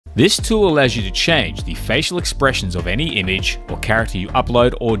This tool allows you to change the facial expressions of any image or character you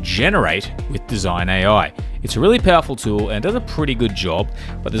upload or generate with Dzine AI. It's a really powerful tool and does a pretty good job,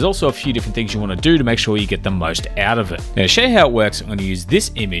 but there's also a few different things you want to do to make sure you get the most out of it. Now, to show you how it works, I'm going to use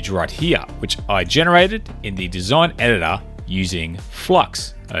this image right here, which I generated in the design editor using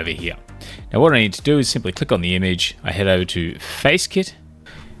Flux over here. Now, what I need to do is simply click on the image. I head over to Face Kit,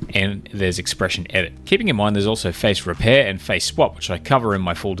 and there's expression edit. Keeping in mind there's also face repair and face swap, which I cover in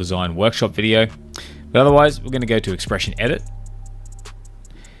my full design workshop video. But otherwise, we're going to go to expression edit,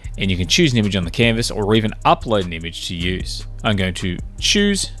 and you can choose an image on the canvas or even upload an image to use. I'm going to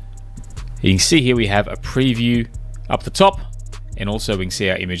choose. You can see here we have a preview up the top, and also we can see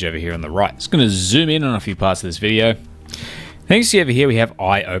our image over here on the right. It's going to zoom in on a few parts of this video. Now you can see over here we have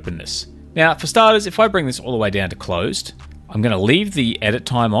eye openness. Now for starters, if I bring this all the way down to closed, I'm going to leave the edit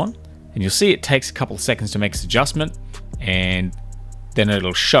time on, and you'll see it takes a couple of seconds to make this adjustment, and then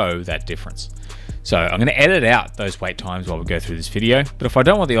it'll show that difference. So I'm going to edit out those wait times while we go through this video, but if I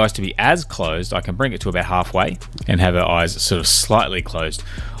don't want the eyes to be as closed, I can bring it to about halfway and have her eyes sort of slightly closed.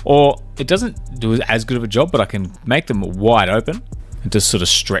 Or it doesn't do as good of a job, but I can make them wide open and just sort of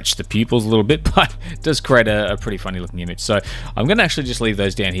stretch the pupils a little bit, but it does create a pretty funny looking image. So I'm going to actually just leave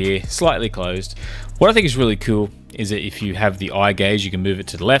those down here, slightly closed. What I think is really cool is that if you have the eye gaze, you can move it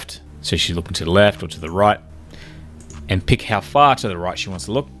to the left. So she's looking to the left or to the right, and pick how far to the right she wants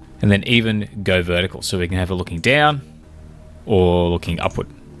to look, and then even go vertical. So we can have her looking down or looking upward.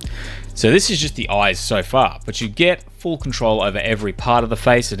 So this is just the eyes so far, but you get full control over every part of the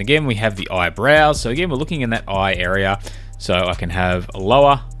face. And again, we have the eyebrows. So again, we're looking in that eye area. So I can have a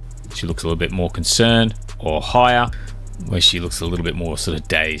lower, she looks a little bit more concerned, or higher, where she looks a little bit more sort of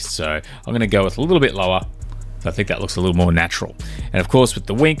dazed. So I'm going to go with a little bit lower. So I think that looks a little more natural. And of course, with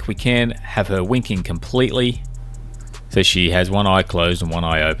the wink, we can have her winking completely. So she has one eye closed and one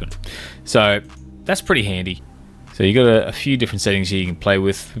eye open. So that's pretty handy. So you got a few different settings here you can play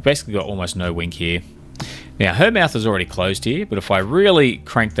with. We've basically got almost no wink here. Now her mouth is already closed here, but if I really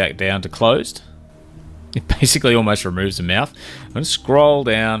crank that down to closed, it basically almost removes the mouth. I'm going to scroll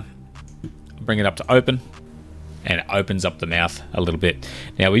down, bring it up to open, and it opens up the mouth a little bit.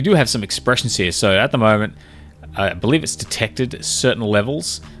 Now we do have some expressions here. So at the moment, I believe it's detected certain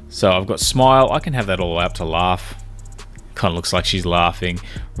levels. So I've got smile, I can have that all up to laugh. Kind of looks like she's laughing.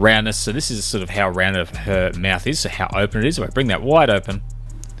 Roundness, so this is sort of how rounded her mouth is, so how open it is. If I bring that wide open,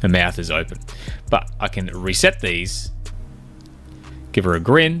 her mouth is open. But I can reset these, give her a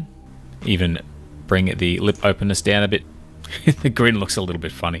grin, even bring the lip openness down a bit. The grin looks a little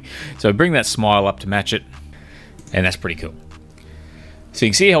bit funny. So bring that smile up to match it, and that's pretty cool. So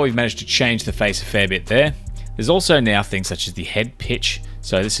you can see how we've managed to change the face a fair bit there. There's also now things such as the head pitch.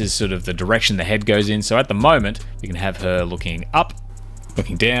 So this is sort of the direction the head goes in. So at the moment, we can have her looking up,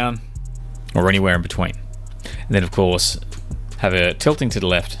 looking down, or anywhere in between. And then of course, have her tilting to the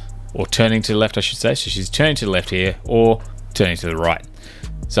left, or turning to the left, I should say. So she's turning to the left here, or turning to the right.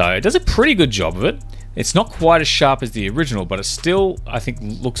 So it does a pretty good job of it. It's not quite as sharp as the original, but it still, I think,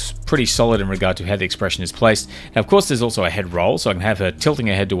 looks pretty solid in regard to how the expression is placed. Now, of course, there's also a head roll, so I can have her tilting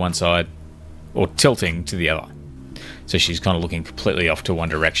her head to one side or tilting to the other. So she's kind of looking completely off to one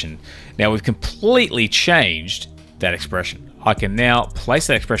direction. Now, we've completely changed that expression. I can now place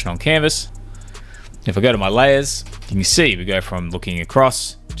that expression on canvas. If I go to my layers, you can see we go from looking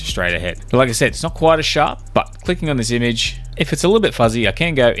across to straight ahead. But like I said, it's not quite as sharp, but clicking on this image, if it's a little bit fuzzy, I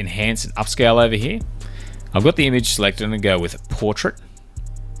can go enhance and upscale over here. I've got the image selected and go with portrait.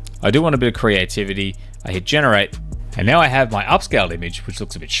 I do want a bit of creativity. I hit generate, and now I have my upscaled image, which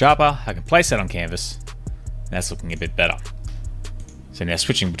looks a bit sharper. I can place that on canvas. That's looking a bit better. So now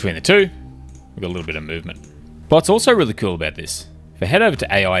switching between the two, we've got a little bit of movement. But what's also really cool about this, if I head over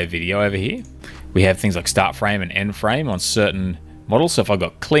to AI video over here, we have things like start frame and end frame on certain models. So if I've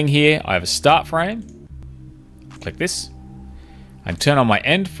got cling here, I have a start frame, click this. I can turn on my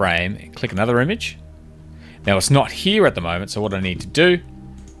end frame and click another image. Now it's not here at the moment, so what I need to do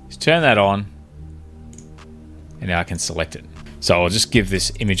is turn that on, and now I can select it. So I'll just give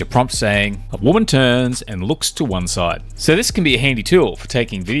this image a prompt saying, a woman turns and looks to one side. So this can be a handy tool for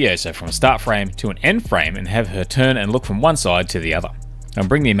taking video, so from a start frame to an end frame, and have her turn and look from one side to the other. I'll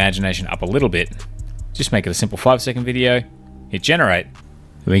bring the imagination up a little bit, just make it a simple 5-second video, hit generate.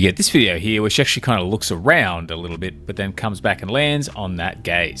 And we get this video here, which actually kind of looks around a little bit, but then comes back and lands on that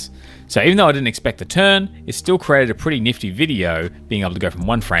gaze. So even though I didn't expect the turn, it still created a pretty nifty video, being able to go from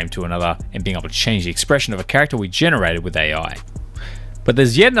one frame to another and being able to change the expression of a character we generated with AI. But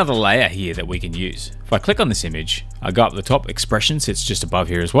there's yet another layer here that we can use. If I click on this image, I go up the top, expression sits just above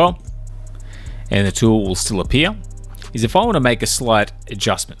here as well, and the tool will still appear. is if I want to make a slight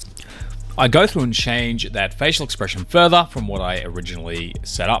adjustment. I go through and change that facial expression further from what I originally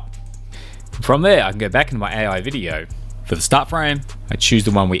set up. From there, I can go back into my AI video. For the start frame, I choose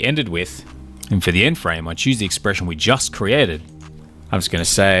the one we ended with, and for the end frame, I choose the expression we just created. I'm just going to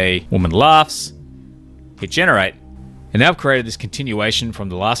say, woman laughs, hit generate, and now I've created this continuation from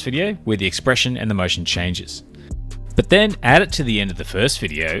the last video where the expression and the motion changes. But then add it to the end of the first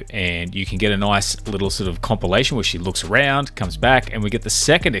video and you can get a nice little sort of compilation where she looks around, comes back, and we get the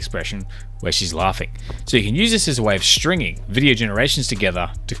second expression where she's laughing. So you can use this as a way of stringing video generations together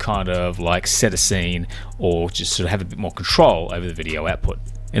to kind of like set a scene or just sort of have a bit more control over the video output.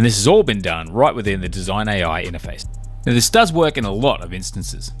 And this has all been done right within the Dzine AI interface. Now this does work in a lot of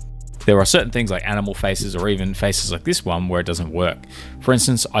instances. There are certain things like animal faces or even faces like this one where it doesn't work. For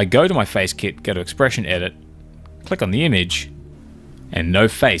instance, I go to my face kit, go to expression edit, click on the image, and no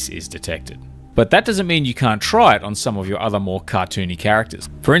face is detected. But that doesn't mean you can't try it on some of your other more cartoony characters.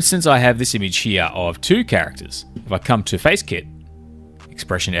 For instance, I have this image here of two characters. If I come to face kit,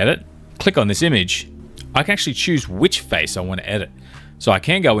 expression edit, click on this image, I can actually choose which face I want to edit. So I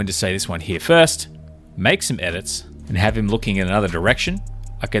can go into, say, this one here first, make some edits, and have him looking in another direction.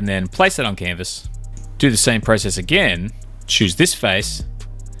 I can then place that on canvas, do the same process again, choose this face,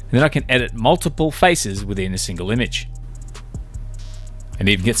 and then I can edit multiple faces within a single image. And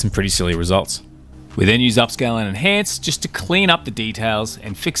even get some pretty silly results. We then use Upscale and Enhance just to clean up the details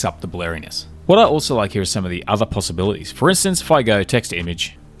and fix up the blurriness. What I also like here are some of the other possibilities. For instance, if I go text to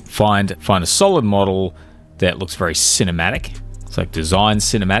image, find a solid model that looks very cinematic. It's like design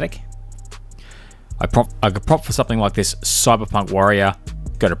cinematic. I could prompt for something like this cyberpunk warrior,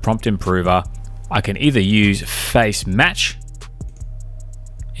 go to prompt improver. I can either use face match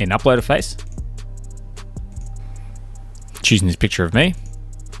and upload a face, choosing this picture of me.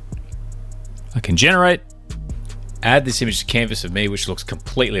 I can generate, add this image to canvas of me, which looks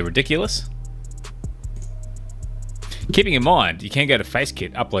completely ridiculous. Keeping in mind, you can go to face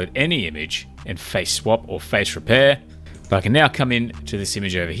kit, upload any image and face swap or face repair. But I can now come in to this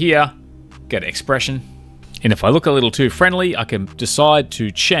image over here, go to expression, and if I look a little too friendly, I can decide to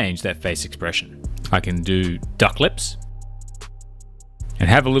change that face expression. I can do duck lips and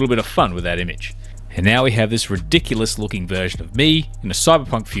have a little bit of fun with that image. And now we have this ridiculous looking version of me in a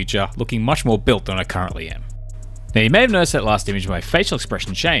cyberpunk future looking much more built than I currently am. Now you may have noticed that last image, my facial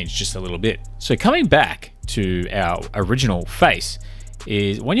expression changed just a little bit. So coming back to our original face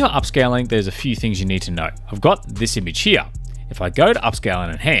is when you're upscaling, there's a few things you need to know. I've got this image here. If I go to Upscale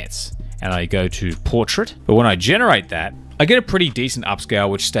and Enhance, and I go to portrait, but when I generate that, I get a pretty decent upscale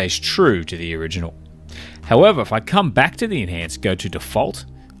which stays true to the original. However, if I come back to the enhance, go to default,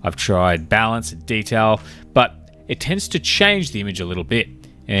 I've tried balance and detail, but it tends to change the image a little bit.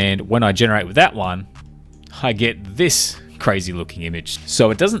 And when I generate with that one, I get this crazy looking image.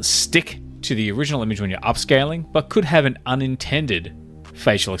 So it doesn't stick to the original image when you're upscaling, but could have an unintended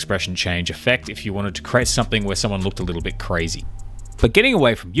facial expression change effect if you wanted to create something where someone looked a little bit crazy. But getting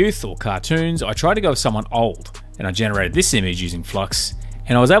away from youth or cartoons, I tried to go with someone old, and I generated this image using Flux,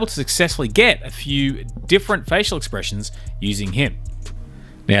 and I was able to successfully get a few different facial expressions using him.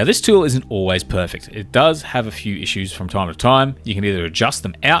 Now this tool isn't always perfect. It does have a few issues from time to time. You can either adjust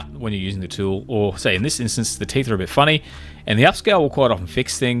them out when you're using the tool, or say in this instance, the teeth are a bit funny, and the upscale will quite often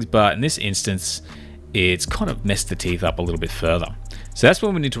fix things, but in this instance, it's kind of messed the teeth up a little bit further. So that's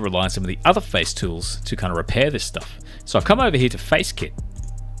when we need to rely on some of the other face tools to kind of repair this stuff. So I come over here to Face Kit.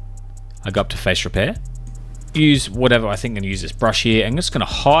 I go up to Face Repair. Use whatever, I think I'm going to use this brush here. I'm just going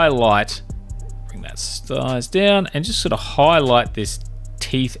to highlight, bring that size down, and just sort of highlight this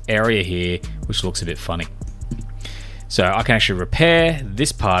teeth area here, which looks a bit funny. So I can actually repair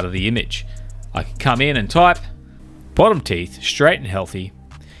this part of the image. I can come in and type bottom teeth, straight and healthy.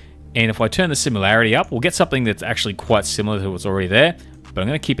 And if I turn the similarity up, we'll get something that's actually quite similar to what's already there, but I'm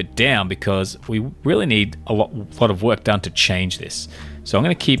going to keep it down because we really need a lot of work done to change this. So I'm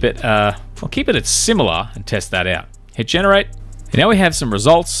going to keep it, I'll keep it at similar and test that out. Hit generate, and now we have some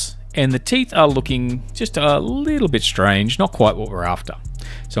results, and the teeth are looking just a little bit strange, not quite what we're after.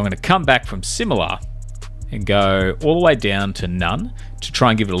 So I'm going to come back from similar and go all the way down to none to try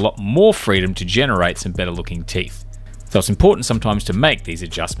and give it a lot more freedom to generate some better looking teeth. So it's important sometimes to make these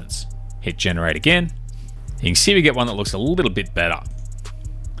adjustments. Hit generate again. You can see we get one that looks a little bit better.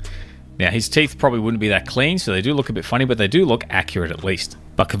 Now his teeth probably wouldn't be that clean, so they do look a bit funny, but they do look accurate at least.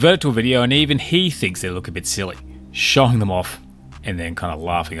 But convert it to a video and even he thinks they look a bit silly, showing them off and then kind of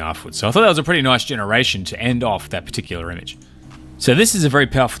laughing afterwards. So I thought that was a pretty nice generation to end off that particular image. So this is a very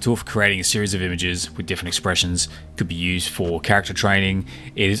powerful tool for creating a series of images with different expressions. Could be used for character training.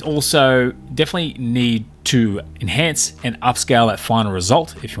 It is also definitely need to enhance and upscale that final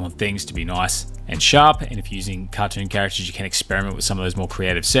result if you want things to be nice and sharp. And if you're using cartoon characters, you can experiment with some of those more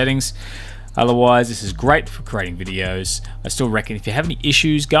creative settings. Otherwise, this is great for creating videos. I still reckon if you have any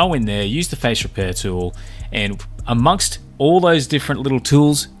issues, go in there, use the face repair tool, and amongst all those different little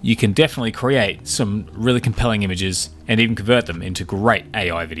tools, you can definitely create some really compelling images and even convert them into great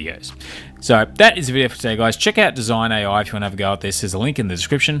AI videos. So that is the video for today, guys. Check out Dzine AI if you want to have a go at this. There's a link in the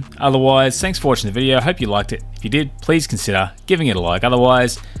description. Otherwise, thanks for watching the video. I hope you liked it. If you did, please consider giving it a like.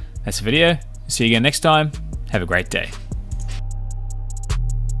 Otherwise, that's the video. See you again next time. Have a great day.